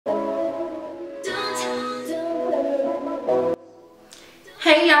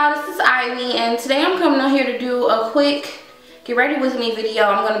y'all, this is Ivy, and today I'm coming on here to do a quick get ready with me video.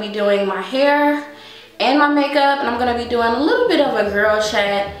 I'm going to be doing my hair and my makeup, and I'm going to be doing a little bit of a girl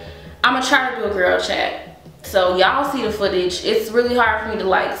chat. I'm going to try to do a girl chat, so y'all see the footage. It's really hard for me to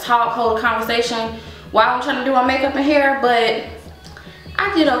like hold a conversation while I'm trying to do my makeup and hair, but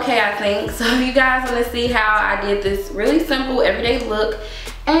I did okay, I think. So if you guys want to see how I did this really simple everyday look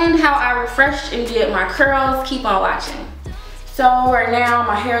and how I refreshed and did my curls, keep on watching. So right now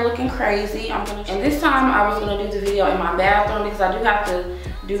my hair looking crazy. And this time I was gonna do the video in my bathroom because I do have to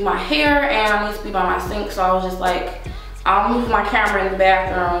do my hair and I need to be by my sink. So I was just like, I'll move my camera in the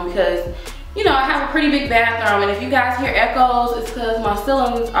bathroom because, you know, I have a pretty big bathroom, and if you guys hear echoes, it's because my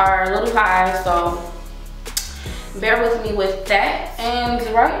ceilings are a little high, so bear with me with that. And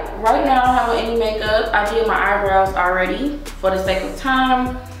right now I don't have any makeup. I did my eyebrows already for the sake of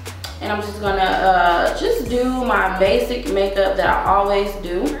time. And I'm just gonna just do my basic makeup that I always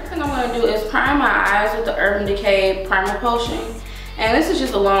do. First thing I'm gonna do is prime my eyes with the Urban Decay Primer Potion. And this is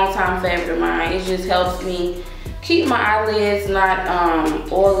just a long time favorite of mine. It just helps me keep my eyelids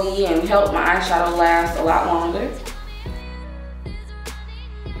not oily and help my eyeshadow last a lot longer.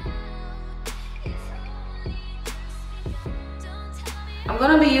 I'm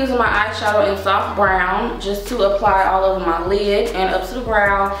gonna be using my eyeshadow in soft brown just to apply all over my lid and up to the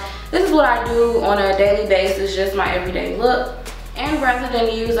brow. This is what I do on a daily basis, just my everyday look. And rather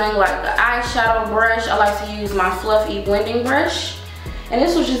than using like the eyeshadow brush, I like to use my fluffy blending brush. And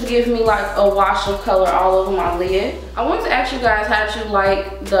this will just give me like a wash of color all over my lid. I wanted to ask you guys how did you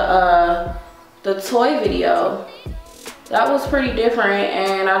like the toy video. That was pretty different,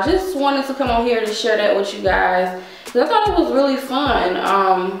 and I just wanted to come on here to share that with you guys because I thought it was really fun.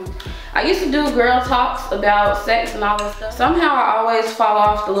 I used to do girl talks about sex and all this stuff. Somehow I always fall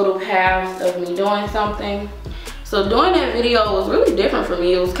off the little path of me doing something. So doing that video was really different for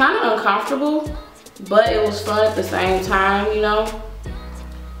me. It was kind of uncomfortable, but it was fun at the same time, you know.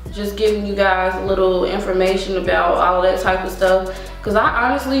 Just giving you guys a little information about all that type of stuff. Because I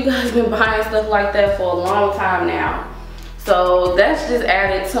honestly, you guys been buying stuff like that for a long time now. So that's just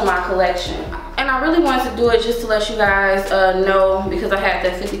added to my collection. And I really wanted to do it just to let you guys know, because I had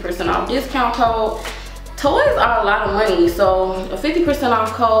that 50% off discount code. Toys are a lot of money, so a 50%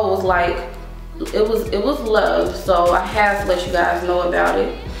 off code was like, it was love. So I had to let you guys know about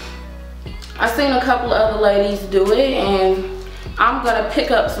it. I seen a couple of other ladies do it, and I'm gonna pick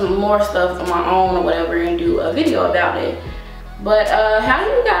up some more stuff on my own or whatever and do a video about it. But how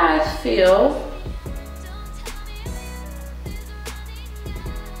do you guys feel?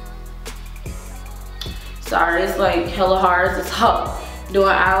 Sorry, it's like hella hard to talk doing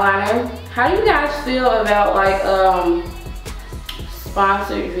eyeliner. How do you guys feel about like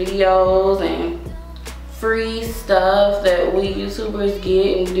sponsored videos and free stuff that we YouTubers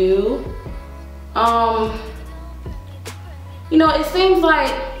get and do? You know, it seems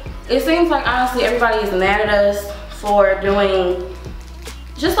like honestly everybody is mad at us for doing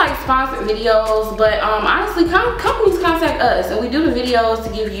just like sponsored videos, but honestly companies contact us and we do the videos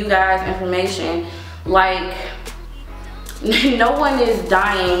to give you guys information. Like, no one is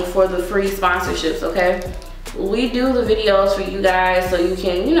dying for the free sponsorships, okay? We do the videos for you guys so you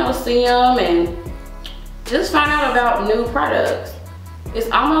can, you know, see them and just find out about new products.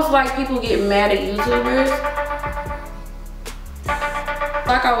 It's almost like people get mad at YouTubers.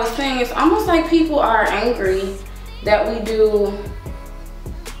 Like I was saying, it's almost like people are angry that we do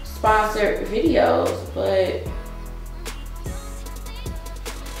sponsored videos,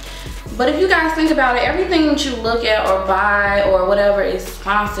 But if you guys think about it, everything that you look at or buy or whatever is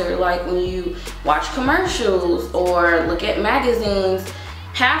sponsored. Like when you watch commercials or look at magazines,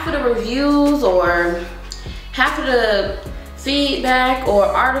 half of the reviews or half of the feedback or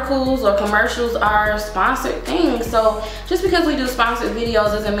articles or commercials are sponsored things. So just because we do sponsored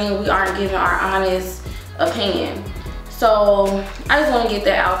videos doesn't mean we aren't giving our honest opinion. So I just want to get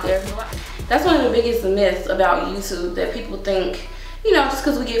that out there. That's one of the biggest myths about YouTube, that people think, you know, just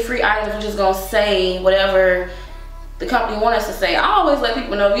because we get free items, we're just gonna say whatever the company wants us to say. I always let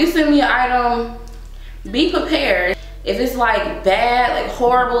people know, if you send me an item, be prepared. If it's like bad, like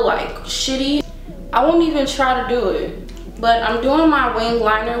horrible, like shitty, I won't even try to do it. But I'm doing my wing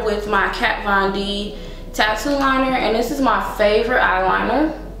liner with my Kat Von D tattoo liner, and this is my favorite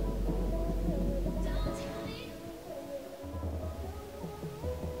eyeliner.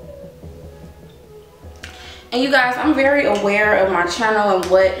 And you guys, I'm very aware of my channel and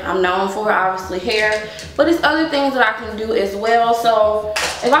what I'm known for, obviously hair, but there's other things that I can do as well. So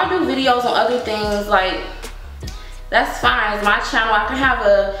if I do videos on other things, like, that's fine. It's my channel. I can have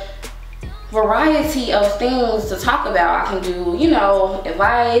a variety of things to talk about. I can do, you know,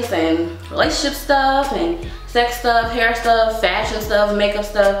 advice and relationship stuff and sex stuff, hair stuff, fashion stuff, makeup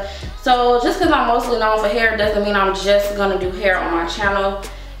stuff. So just because I'm mostly known for hair doesn't mean I'm just gonna do hair on my channel.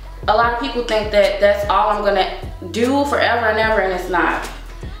 A lot of people think that that's all I'm gonna do forever and ever, and it's not.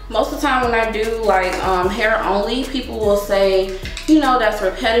 Most of the time when I do like hair only, people will say, you know, that's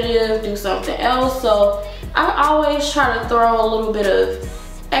repetitive, do something else. So I always try to throw a little bit of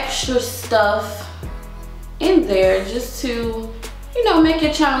extra stuff in there just to, you know, make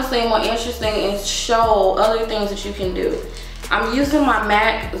your channel seem more interesting and show other things that you can do. I'm using my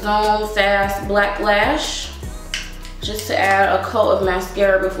MAC Zoom Fast Black Lash just to add a coat of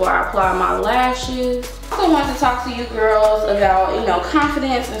mascara before I apply my lashes. I also want to talk to you girls about, you know,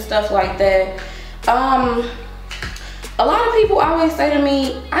 confidence and stuff like that. A lot of people always say to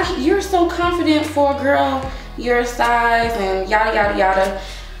me, you're so confident for a girl your size and yada yada yada.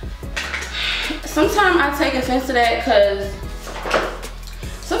 Sometimes I take offense to that because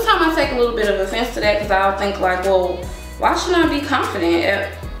sometimes I take a little bit of offense to that because I'll think like, well, why should I be confident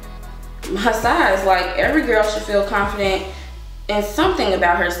at my size? Like, every girl should feel confident in something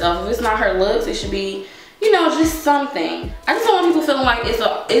about herself. If it's not her looks, it should be, you know, just something. I just don't want people feeling like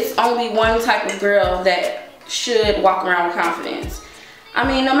it's only one type of girl that should walk around with confidence. I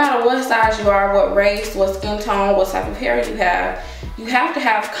mean, no matter what size you are, what race, what skin tone, what type of hair you have to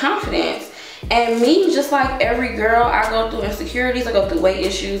have confidence. And me, just like every girl, I go through insecurities, I go through weight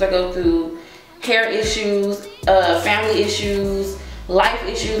issues, I go through hair issues, family issues, life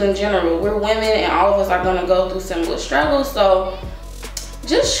issues in general. We're women and all of us are gonna go through similar struggles. So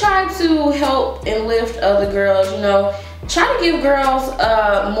just try to help and lift other girls, you know. Try to give girls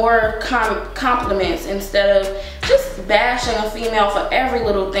more compliments instead of just bashing a female for every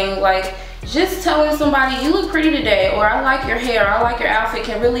little thing. Like, just telling somebody, you look pretty today, or I like your hair, or I like your outfit,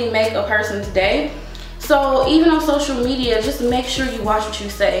 can really make a person's day. So even on social media, just make sure you watch what you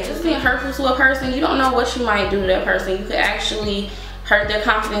say. Just being hurtful to a person, you don't know what you might do to that person. You could actually hurt their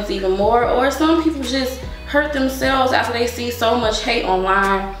confidence even more, or some people just hurt themselves after they see so much hate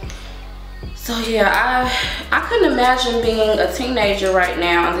online. So yeah, I couldn't imagine being a teenager right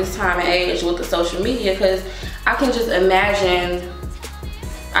now at this time and age with the social media, because I can just imagine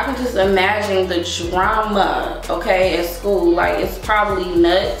the drama, okay, at school. Like, it's probably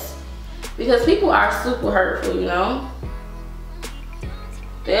nuts because people are super hurtful, you know.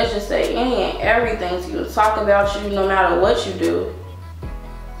 They'll just say any and everything to you, talk about you no matter what you do.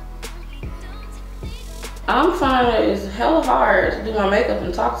 I'm finding it is hella hard to do my makeup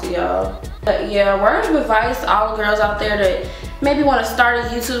and talk to y'all. But yeah, word of advice to all the girls out there that maybe want to start a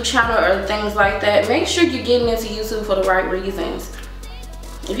YouTube channel or things like that, make sure you're getting into YouTube for the right reasons.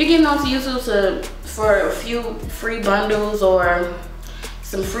 If you're getting onto YouTube for a few free bundles or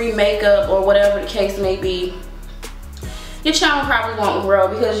some free makeup or whatever the case may be, your channel probably won't grow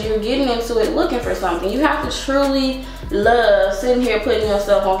because you're getting into it looking for something. You have to truly love sitting here putting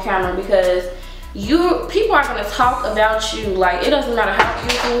yourself on camera, because people are going to talk about you. Like, it doesn't matter how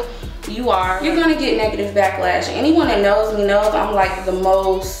beautiful you are, you're going to get negative backlash. Anyone that knows me knows I'm like the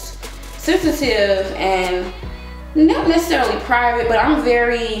most sensitive and not necessarily private, but I'm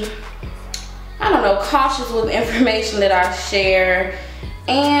very, I don't know, cautious with information that I share,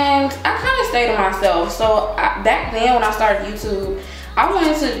 and I kind of stay to myself. So back then when I started YouTube, I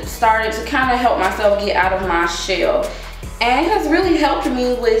wanted to start it to kind of help myself get out of my shell, and it has really helped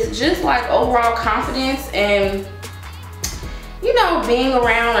me with just like overall confidence and, you know, being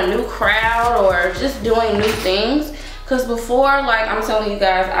around a new crowd or just doing new things. Because before, like I'm telling you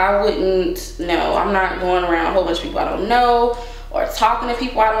guys, I wouldn't know. I'm not going around a whole bunch of people I don't know or talking to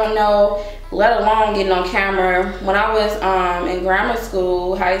people I don't know, let alone getting on camera. When I was in grammar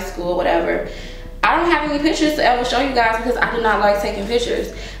school, high school, whatever, I don't have any pictures to ever show you guys because I do not like taking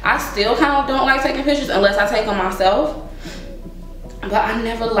pictures. I still kind of don't like taking pictures unless I take them myself. But I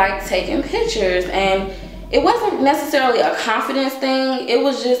never liked taking pictures, and it wasn't necessarily a confidence thing. It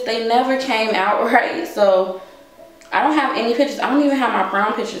was just they never came out right. So I don't have any pictures. I don't even have my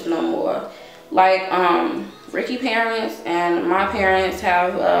prom pictures no more. Like Ricky parents and my parents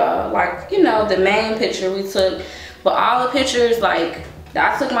have like, you know, the main picture we took, but all the pictures like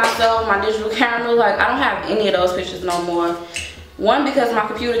I took myself, my digital camera, like I don't have any of those pictures no more. One, because my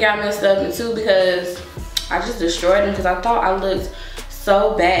computer got messed up, and two, because I just destroyed them because I thought I looked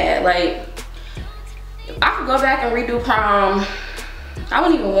so bad. Like, if I could go back and redo prom, I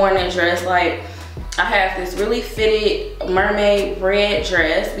wouldn't even wear that dress. Like, I have this really fitted mermaid red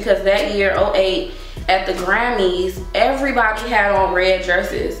dress because that year, 08, at the Grammys, everybody had on red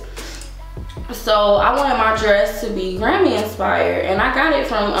dresses. So I wanted my dress to be Grammy inspired, and I got it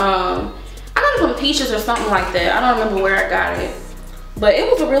from from Peaches or something like that. I don't remember where I got it. But it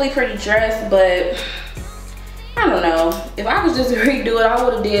was a really pretty dress, but I don't know. If I could just redo it, I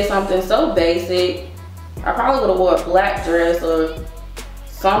would have did something so basic. I probably would have wore a black dress or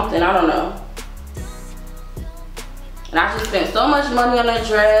something, I don't know. And I just spent so much money on that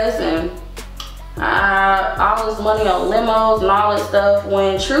dress and all this money on limos and all that stuff,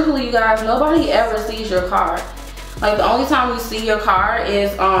 when truthfully, you guys, nobody ever sees your car. Like, the only time you see your car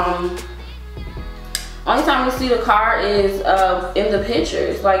is in the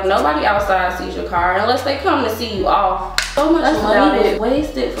pictures. Like, nobody outside sees your car unless they come to see you off. So much money was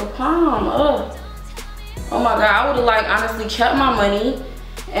wasted for prom. Ugh. Oh my God, I would have like honestly kept my money,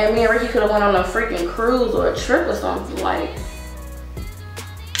 and me and Ricky could have went on a freaking cruise or a trip or something. Like,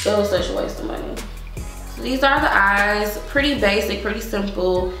 it was such a waste of money. So these are the eyes. Pretty basic, pretty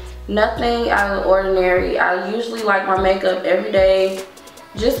simple, nothing out of the ordinary. I usually like my makeup every day,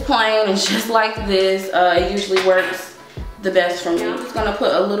 just plain and just like this. It usually works the best for me. I'm just gonna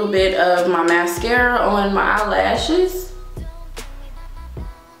put a little bit of my mascara on my eyelashes.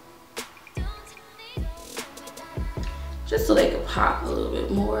 Just so they could pop a little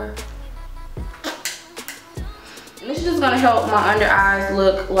bit more. And this is just gonna help my under eyes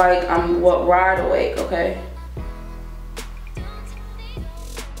look like I'm wide awake, okay?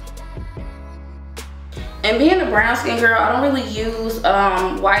 And being a brown skin girl, I don't really use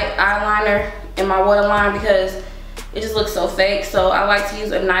white eyeliner in my waterline because it just looks so fake. So I like to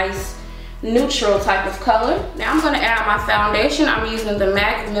use a nice neutral type of color. Now I'm gonna add my foundation. I'm using the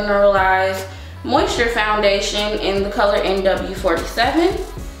MAC Mineralized Moisture Foundation in the color NW47.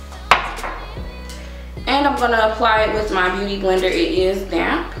 And I'm gonna apply it with my beauty blender. It is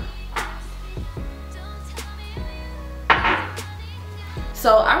damp.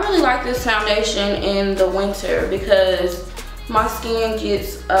 So I really like this foundation in the winter because my skin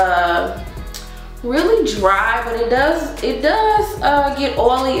gets really dry, but it does get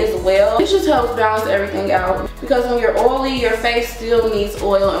oily as well. It just helps balance everything out, because when you're oily, your face still needs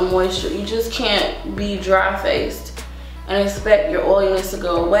oil and moisture. You just can't be dry faced and expect your oiliness to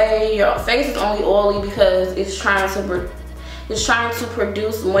go away. Your face is only oily because it's trying to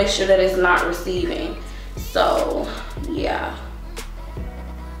produce moisture that it's not receiving. So yeah.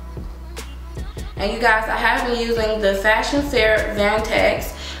 And you guys, I have been using the Fashion Fair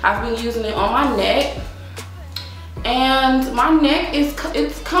Vantex. I've been using it on my neck, and my neck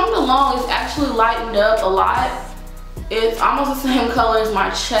it's coming along. It's actually lightened up a lot. It's almost the same color as my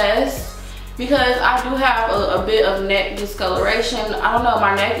chest, because I do have a bit of neck discoloration. I don't know,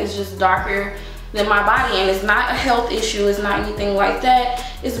 my neck is just darker than my body, and it's not a health issue. It's not anything like that.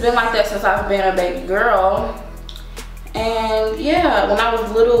 It's been like that since I've been a baby girl. And yeah, when I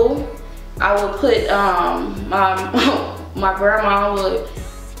was little, I would put my grandma would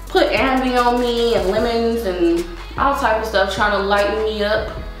put Ambi on me and lemons and all type of stuff trying to lighten me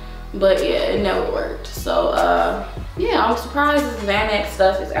up, but yeah, it never worked. So yeah, I'm surprised this Vantex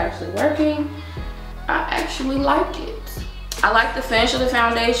stuff is actually working. I actually like it. I like the finish of the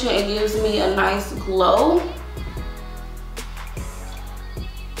foundation. It gives me a nice glow.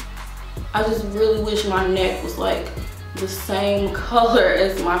 I just really wish my neck was like the same color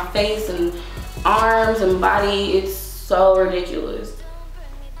as my face and arms and body. It's so ridiculous.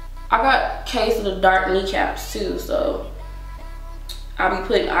 I got a case of the dark kneecaps too, so I've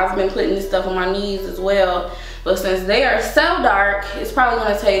been putting this stuff on my knees as well. But since they are so dark, it's probably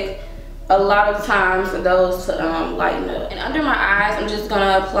gonna take a lot of time for those to lighten up. And under my eyes, I'm just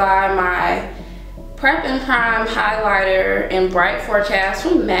gonna apply my Prep and Prime highlighter in Bright Forecast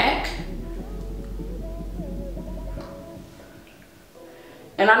from MAC.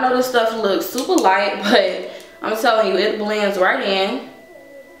 And I know this stuff looks super light, but I'm telling you, it blends right in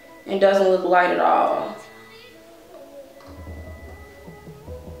and doesn't look light at all.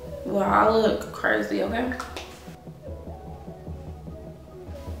 Wow, I look crazy, okay?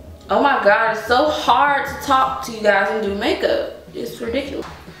 Oh my God, it's so hard to talk to you guys and do makeup. It's ridiculous.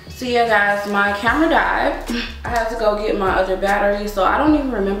 So yeah guys, my camera died. I had to go get my other battery, so I don't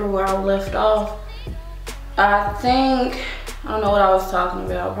even remember where I left off. I don't know what I was talking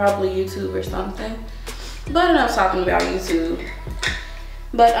about, probably YouTube or something. But enough talking about YouTube.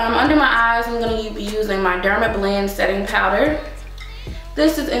 But under my eyes, I'm gonna be using my Derma Blend setting powder.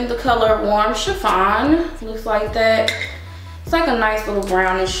 This is in the color Warm Chiffon. Looks like that. It's like a nice little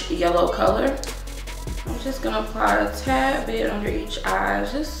brownish yellow color. I'm just gonna apply a tad bit under each eye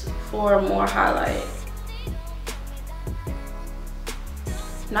just for more highlight.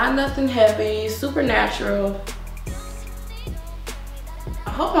 Not nothing heavy, super natural. I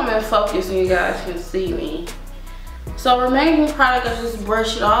hope I'm in focus and you guys can see me. So remaining product, I just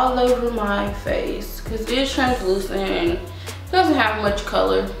brush it all over my face because it is translucent and doesn't have much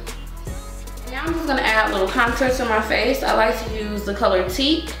color. Now I'm just gonna add a little contour to my face. I like to use the color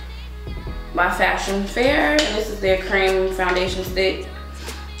Teak by Fashion Fair, and this is their cream foundation stick.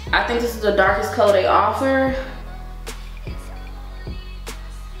 I think this is the darkest color they offer.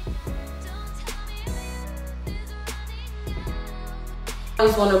 You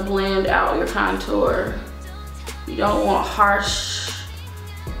always want to blend out your contour. You don't want harsh,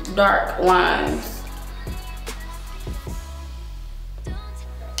 dark lines.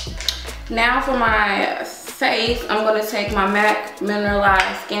 Now for my face, I'm going to take my MAC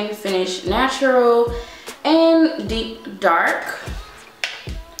Mineralized Skin Finish Natural in Deep Dark.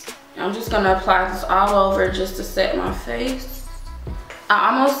 I'm just going to apply this all over just to set my face. I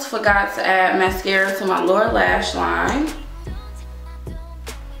almost forgot to add mascara to my lower lash line.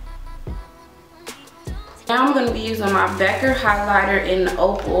 Now I'm going to be using my Becker highlighter in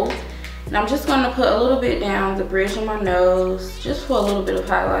Opal. And I'm just going to put a little bit down the bridge of my nose, just for a little bit of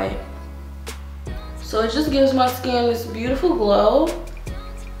highlight. So it just gives my skin this beautiful glow.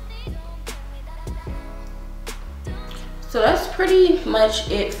 So that's pretty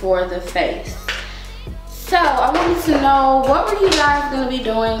much it for the face. So I wanted to know, what were you guys going to be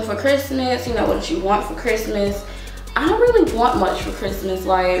doing for Christmas? You know, what did you want for Christmas? I don't really want much for Christmas,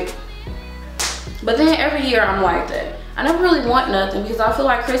 like, but then every year I'm like that. I never really want nothing because I feel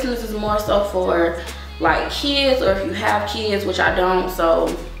like Christmas is more so for like kids, or if you have kids, which I don't,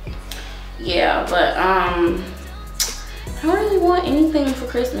 so yeah. But I don't really want anything for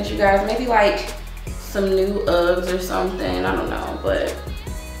Christmas, you guys. Maybe like some new Uggs or something, I don't know, but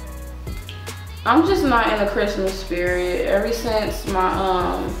I'm just not in a Christmas spirit. Ever since my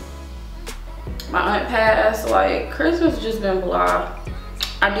aunt passed, like, Christmas just been blah.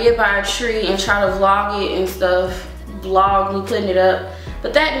 I did buy a tree and try to vlog it and stuff, vlog me putting it up,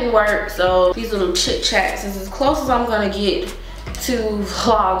 but that didn't work. So these little chit chats is as close as I'm gonna get to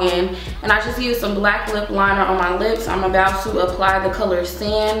vlogging. And I just used some black lip liner on my lips. I'm about to apply the color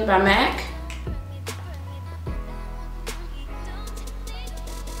Sand by MAC.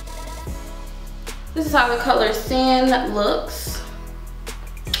 This is how the color Sand looks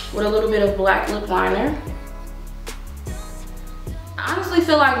with a little bit of black lip liner. I honestly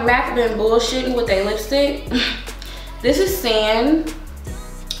feel like MAC been bullshitting with their lipstick. This is Sand.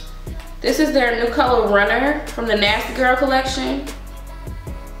 This is their new color Runner from the Nasty Girl collection.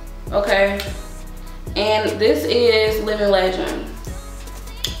 Okay. And this is Living Legend.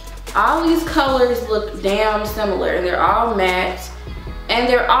 All these colors look damn similar, and they're all matte. And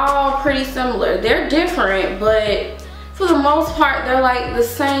they're all pretty similar. They're different, but for the most part, they're like the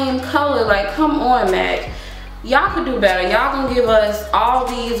same color. Like, come on, MAC. Y'all could do better. Y'all gonna give us all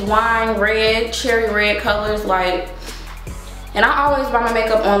these wine red, cherry red colors, like, and I always buy my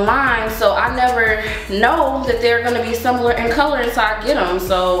makeup online, so I never know that they're gonna be similar in color until I get them.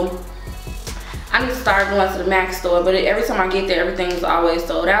 So I need to start going to the MAC store, but every time I get there, everything's always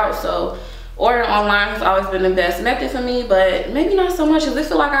sold out. So ordering online has always been the best method for me, but maybe not so much, because I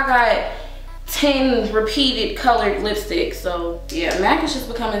feel like I got 10 repeated colored lipsticks. So yeah, MAC is just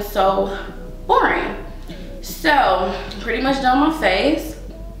becoming so boring. So I'm pretty much done my face.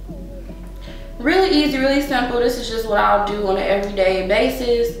 Really easy, really simple. This is just what I'll do on an everyday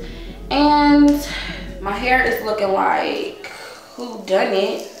basis. And my hair is looking like who done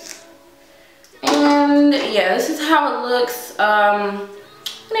it. And yeah, this is how it looks. And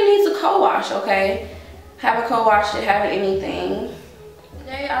it needs a co-wash, okay? Haven't co-washed it, haven't anything.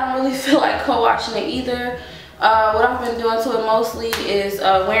 Today I don't really feel like co-washing it either. What I've been doing to it mostly is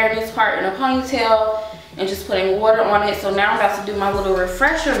wearing this part in a ponytail and just putting water on it. So now I'm about to do my little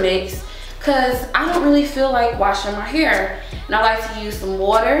refresher mix, because I don't really feel like washing my hair. And I like to use some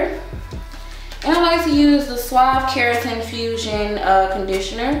water. And I like to use the Suave Keratin Fusion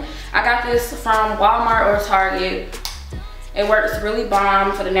conditioner. I got this from Walmart or Target. It works really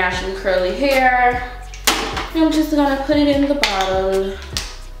bomb for the naturally curly hair. And I'm just gonna put it in the bottle.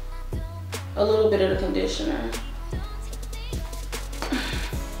 A little bit of the conditioner.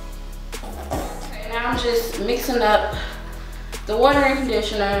 Okay, now I'm just mixing up the water and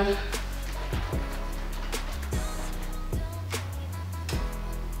conditioner.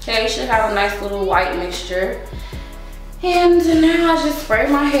 Okay, should have a nice little white mixture. And now I just spray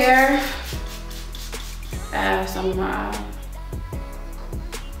my hair. Add some of my.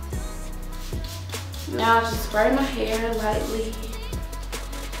 Now I just spray my hair lightly.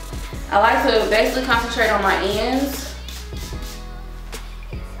 I like to basically concentrate on my ends.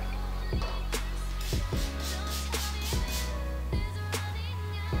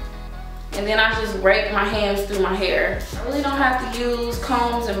 and then I just rake my hands through my hair. I really don't have to use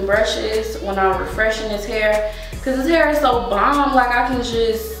combs and brushes when I'm refreshing this hair, because this hair is so bomb. Like, I can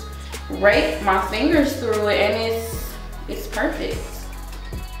just rake my fingers through it and it's perfect.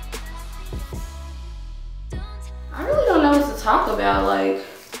 I really don't know what to talk about. Like,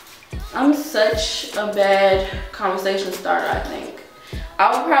 I'm such a bad conversation starter, I think.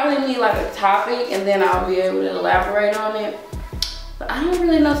 I would probably need like a topic and then I'll be able to elaborate on it. But I don't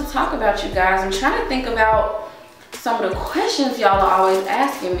really know what to talk about, you guys. I'm trying to think about some of the questions y'all are always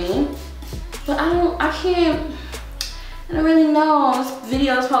asking me. But I don't really know. This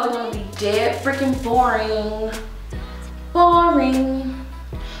video is probably gonna be dead freaking boring. Boring.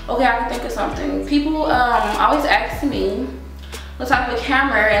 Okay, I can think of something. People always ask me what type of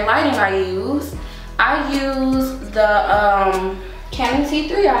camera and lighting I use. I use the Canon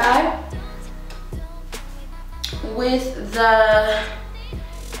T3i with the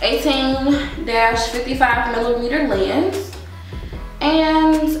 18-55mm lens,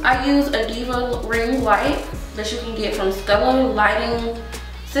 and I use a Diva ring light that you can get from Stellar Lighting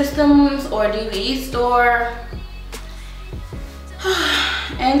Systems or DVE store.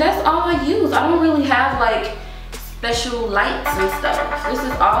 And that's all I use. I don't really have like special lights and stuff. This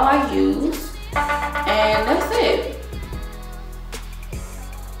is all I use, and that's it.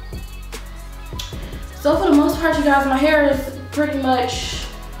 So for the most part, you guys, my hair is pretty much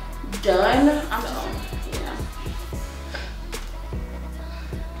done. Yeah.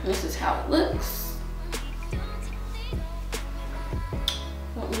 This is how it looks.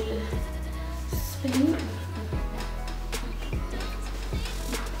 Want me to spin?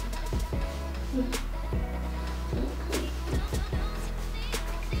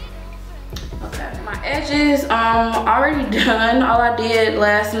 Okay, my edges already done. All I did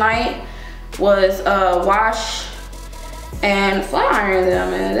last night was wash and flat iron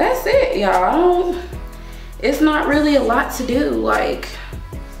them, and that's it, y'all. It's not really a lot to do. Like,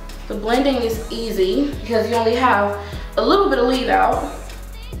 the blending is easy because you only have a little bit of leave out.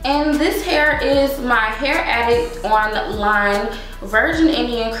 And this hair is my Hair Addict online Virgin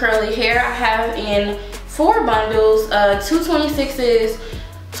Indian curly hair. I have in 4 bundles, 2 26s,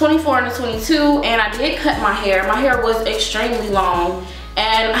 24 and a 22, and I did cut my hair. My hair was extremely long,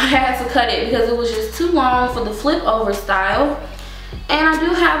 and I had to cut it because it was just too long for the flip over style. And I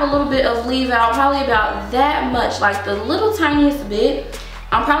do have a little bit of leave out, probably about that much, like the little tiniest bit.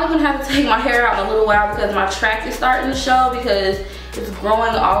 I'm probably gonna have to take my hair out in a little while because my track is starting to show because it's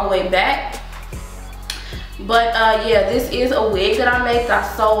growing all the way back. But yeah, this is a wig that I made that I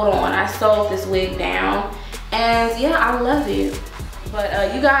sold on. I sold this wig down, and yeah, I love it.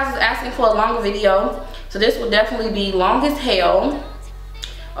 But you guys is asking for a longer video, so this will definitely be long as hell.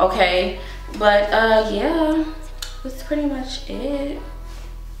 Okay, but yeah, that's pretty much it.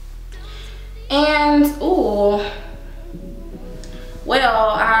 And ooh, well,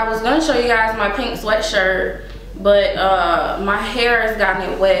 I was gonna show you guys my pink sweatshirt, but my hair has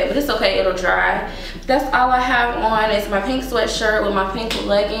gotten it wet, but it's okay, it'll dry. That's all I have on is my pink sweatshirt with my pink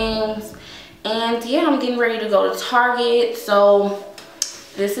leggings. And yeah, I'm getting ready to go to Target, so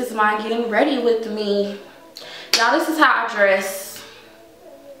this is my getting ready with me. Y'all, this is how I dress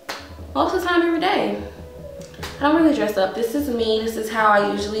most of the time, every day. I don't really dress up. This is me. This is how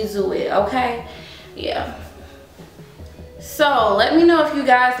I usually do it, okay? Yeah. So let me know if you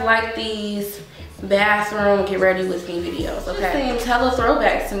guys like these bathroom get ready with me videos, okay? This seems hella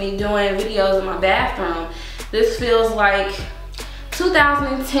throwback to me doing videos in my bathroom. This feels like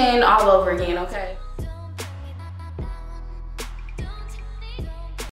 2010 all over again, okay?